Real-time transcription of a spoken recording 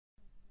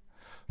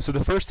So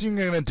the first thing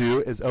you're going to do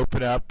is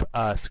open up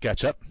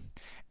SketchUp,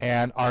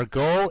 and our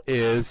goal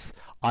is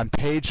on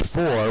page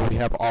 4 we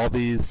have all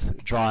these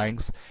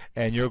drawings,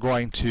 and you're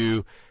going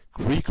to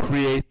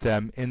recreate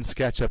them in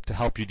SketchUp to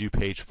help you do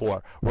page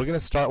 4. We're going to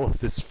start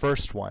with this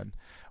first one,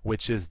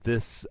 which is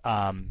this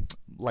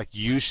like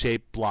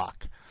U-shaped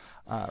block.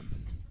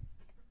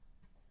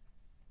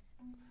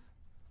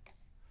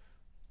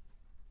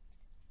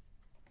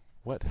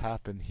 What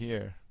happened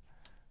here?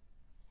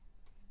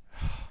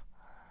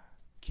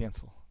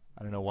 Cancel.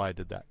 I don't know why I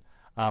did that.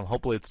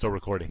 Hopefully it's still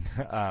recording.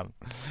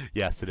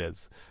 Yes, it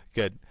is.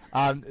 Good.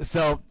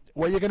 So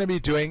what you're going to be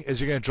doing is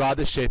you're going to draw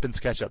this shape in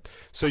SketchUp.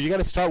 So you got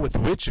to start with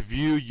which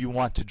view you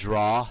want to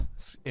draw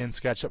in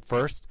SketchUp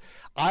first.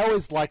 I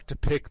always like to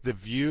pick the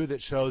view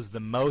that shows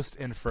the most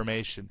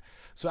information.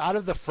 So out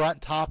of the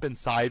front, top, and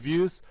side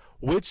views,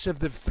 which of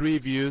the 3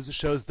 views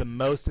shows the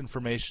most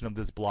information of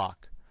this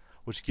block,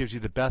 which gives you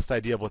the best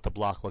idea of what the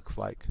block looks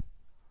like?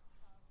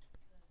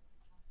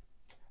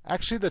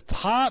 Actually, the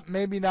top,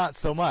 maybe not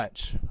so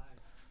much.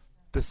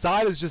 The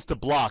side is just a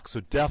block,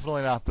 so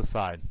definitely not the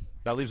side.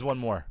 That leaves one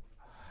more.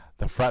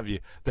 The front view.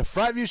 The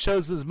front view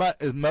shows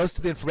most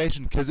of the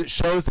information because it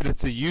shows that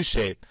it's a U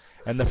shape,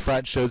 and the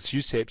front shows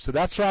U shape. So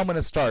that's where I'm going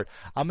to start.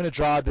 I'm going to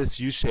draw this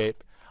U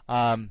shape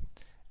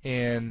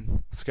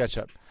in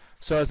SketchUp.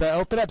 So as I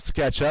open up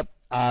SketchUp,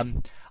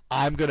 I'm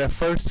going to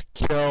first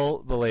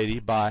kill the lady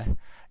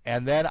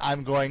and then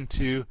I'm going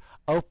to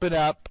open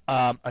up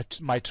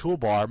my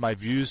toolbar, my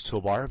views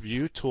toolbar,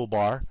 view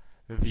toolbar,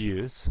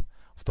 views,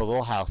 with the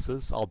little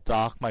houses. I'll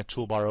dock my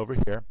toolbar over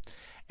here.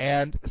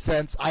 And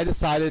since I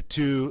decided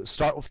to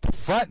start with the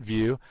front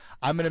view,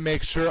 I'm going to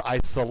make sure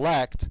I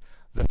select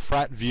the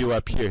front view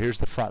up here. Here's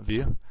the front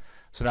view.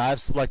 So now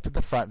I've selected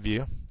the front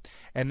view.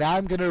 And now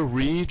I'm going to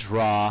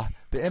redraw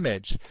the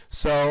image.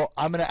 So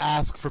I'm going to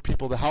ask for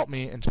people to help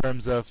me in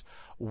terms of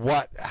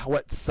what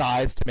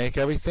size to make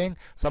everything.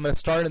 So I'm going to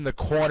start in the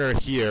corner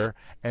here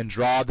and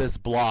draw this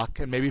block,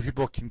 and maybe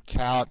people can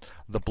count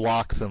the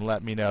blocks and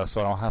let me know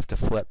so I don't have to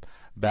flip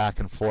back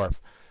and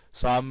forth.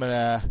 So I'm going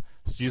to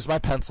use my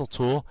pencil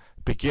tool,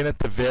 begin at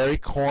the very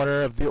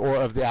corner of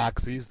the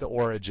axes, the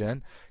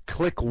origin,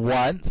 click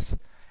once,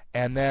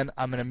 and then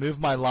I'm going to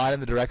move my line in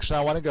the direction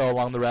I want to go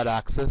along the red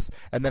axis.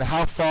 And then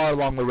how far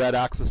along the red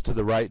axis to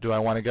the right do I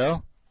want to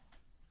go?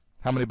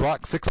 How many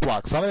blocks? 6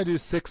 blocks. So I'm going to do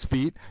 6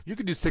 feet. You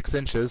could do 6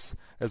 inches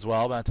as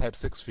well, but I type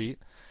 6 feet.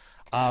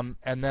 And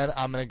then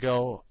I'm going to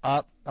go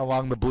up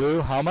along the blue.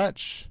 How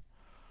much?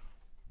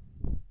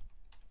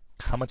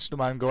 How much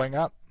am I going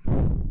up?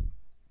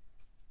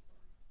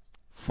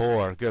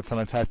 4. Good. So I'm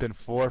going to type in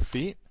 4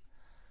 feet.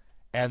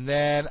 And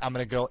then I'm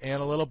going to go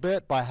in a little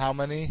bit by how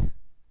many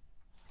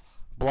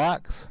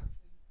blocks?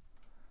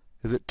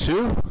 Is it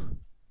 2?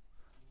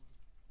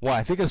 1.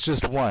 I think it's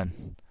just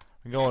 1.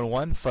 I'm going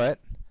 1 foot.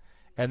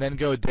 And then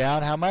go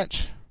down how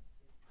much?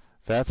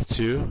 That's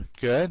 2.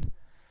 Good.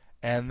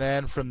 And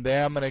then from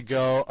there I'm going to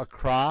go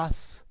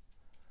across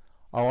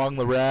along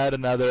the red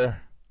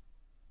another,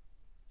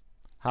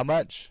 how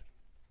much?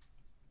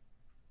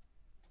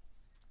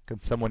 Can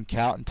someone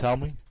count and tell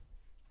me?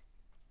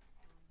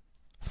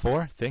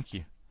 4? Thank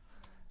you.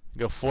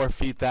 Go 4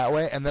 feet that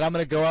way. And then I'm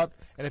going to go up.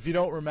 And if you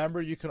don't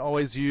remember, you can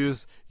always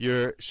use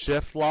your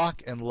shift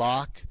lock and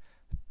lock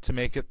to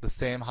make it the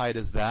same height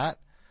as that.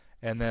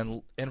 And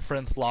then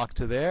inference lock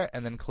to there,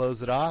 and then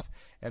close it off.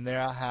 And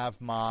there I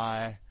have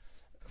my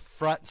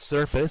front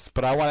surface,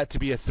 but I want it to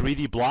be a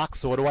 3D block,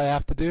 so what do I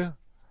have to do?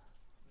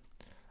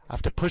 I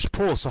have to push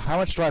pull. So how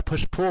much do I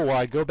push pull? Well,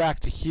 I go back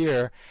to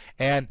here,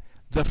 and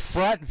the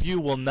front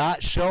view will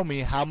not show me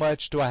how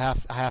much do I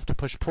have to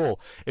push pull.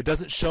 It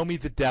doesn't show me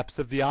the depth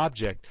of the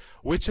object.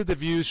 Which of the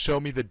views show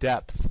me the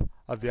depth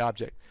of the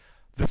object?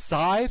 The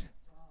side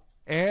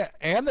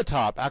and the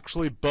top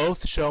actually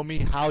both show me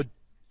how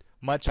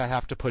much I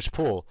have to push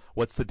pull.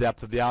 What's the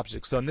depth of the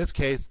object? So in this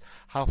case,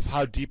 how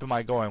deep am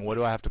I going? What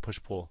do I have to push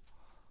pull?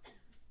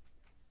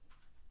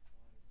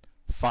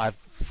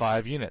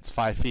 5 units,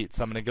 5 feet.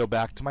 So I'm going to go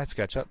back to my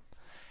SketchUp,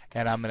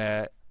 and I'm going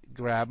to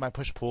grab my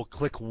push pull,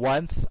 click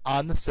once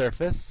on the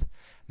surface,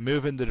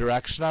 move in the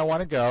direction I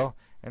want to go,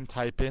 and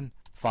type in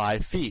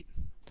 5 feet.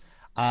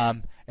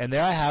 And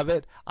there I have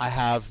it. I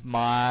have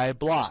my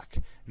block.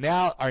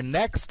 Now our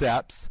next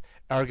steps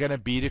are going to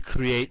be to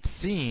create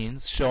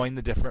scenes showing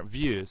the different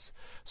views.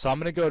 So I'm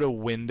going to go to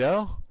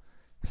Window,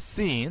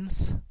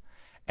 Scenes,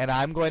 and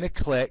I'm going to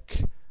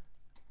click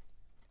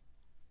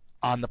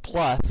on the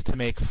plus to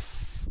make,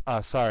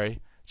 it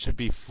should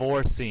be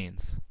 4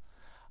 scenes.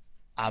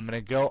 I'm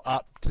going to go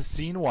up to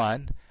Scene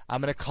 1.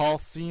 I'm going to call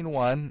Scene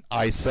 1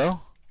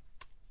 ISO.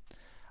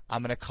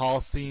 I'm going to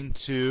call Scene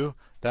 2,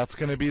 that's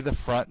going to be the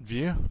front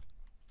view.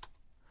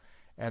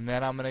 And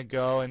then I'm going to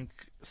go and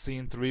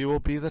Scene 3 will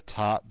be the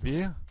top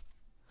view.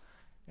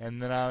 And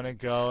then I'm going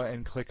to go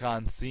and click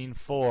on Scene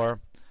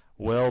 4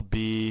 will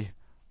be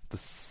the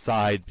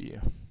side view.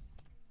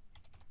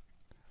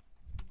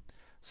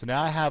 So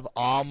now I have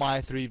all my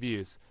 3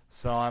 views.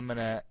 So I'm going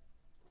to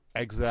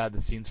exit out of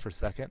the scenes for a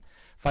second.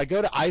 If I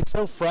go to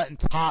ISO, front and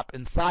top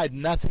and side,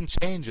 nothing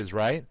changes,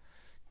 right?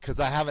 because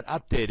I haven't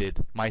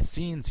updated my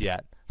scenes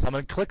yet. So I'm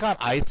going to click on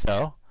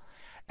ISO.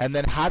 And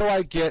then how do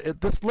I get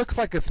it? This looks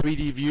like a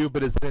 3D view,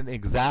 but is it an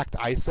exact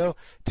ISO?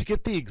 To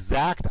get the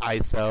exact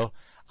ISO,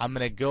 I'm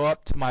going to go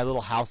up to my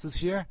little houses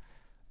here,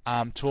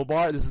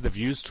 toolbar. This is the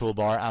views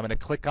toolbar. I'm going to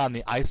click on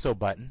the ISO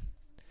button.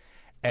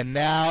 And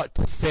now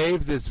to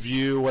save this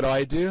view, what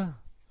do?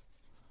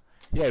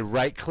 Yeah,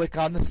 right click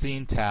on the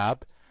scene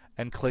tab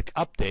and click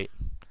update.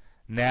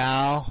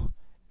 Now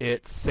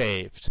it's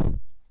saved.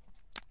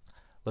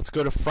 Let's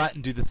go to front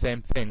and do the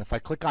same thing. If I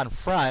click on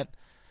front,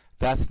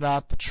 that's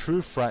not the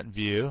true front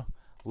view.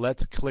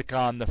 Let's click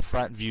on the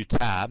front view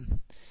tab.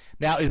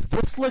 Now, does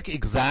this look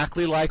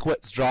exactly like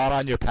what's drawn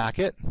on your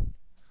packet?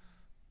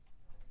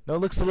 No, it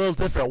looks a little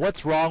different.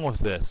 What's wrong with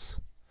this?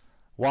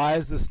 Why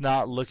is this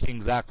not looking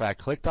exactly? I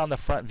clicked on the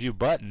front view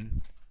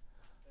button.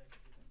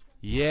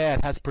 Yeah,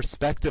 it has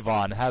perspective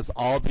on. It has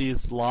all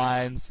these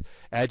lines,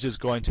 edges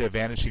going to a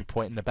vanishing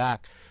point in the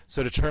back.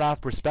 So to turn off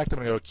perspective,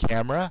 I'm going to go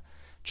camera,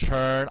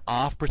 turn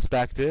off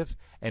perspective,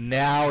 and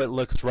now it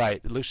looks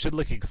right. It should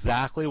look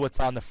exactly what's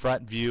on the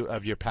front view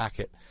of your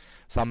packet.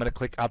 So I'm going to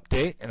click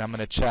update, and I'm going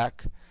to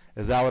check.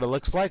 Is that what it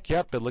looks like?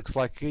 Yep, it looks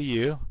like a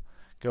U.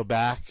 Go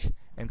back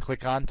and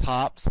click on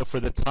top. So for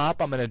the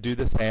top, I'm going to do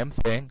the same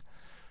thing.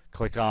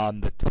 Click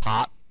on the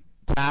top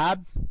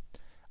tab,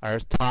 or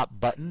top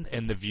button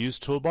in the views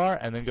toolbar,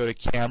 and then go to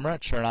camera,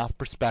 turn off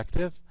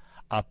perspective,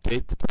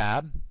 update the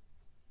tab,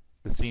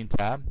 the scene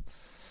tab.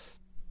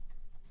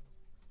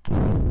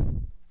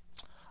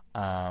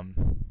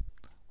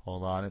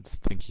 Hold on, it's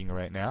thinking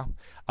right now.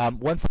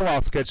 Once in a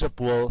while, SketchUp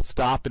will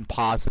stop and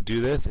pause to do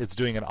this. It's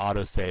doing an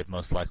autosave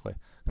most likely.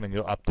 I'm going to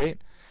go update,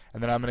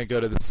 and then I'm going to go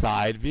to the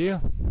side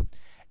view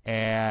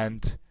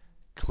and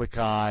click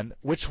on,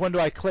 which one do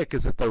I click?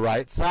 Is it the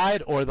right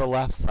side or the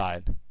left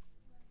side?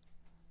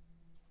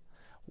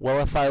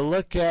 Well, if I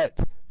look at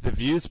the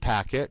views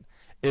packet,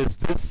 is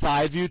this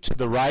side view to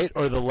the right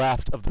or the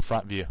left of the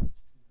front view?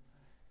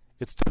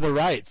 It's to the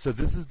right, so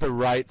this is the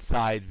right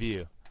side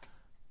view.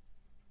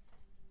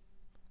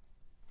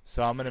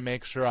 So I'm going to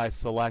make sure I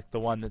select the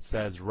one that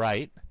says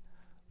right.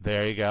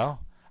 There you go.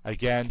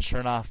 Again,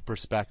 turn off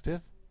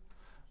perspective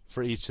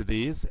for each of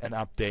these and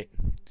update.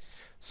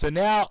 So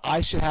now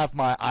I should have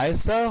my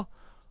ISO,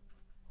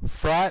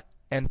 front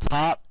and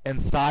top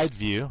and side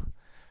view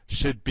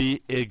should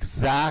be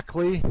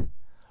exactly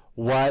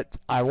what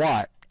I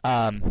want.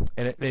 And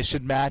they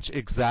should match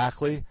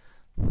exactly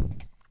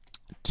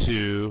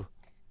to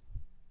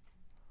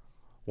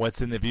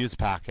what's in the views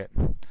packet.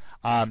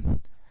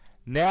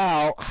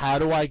 Now, how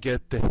do I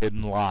get the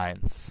hidden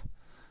lines?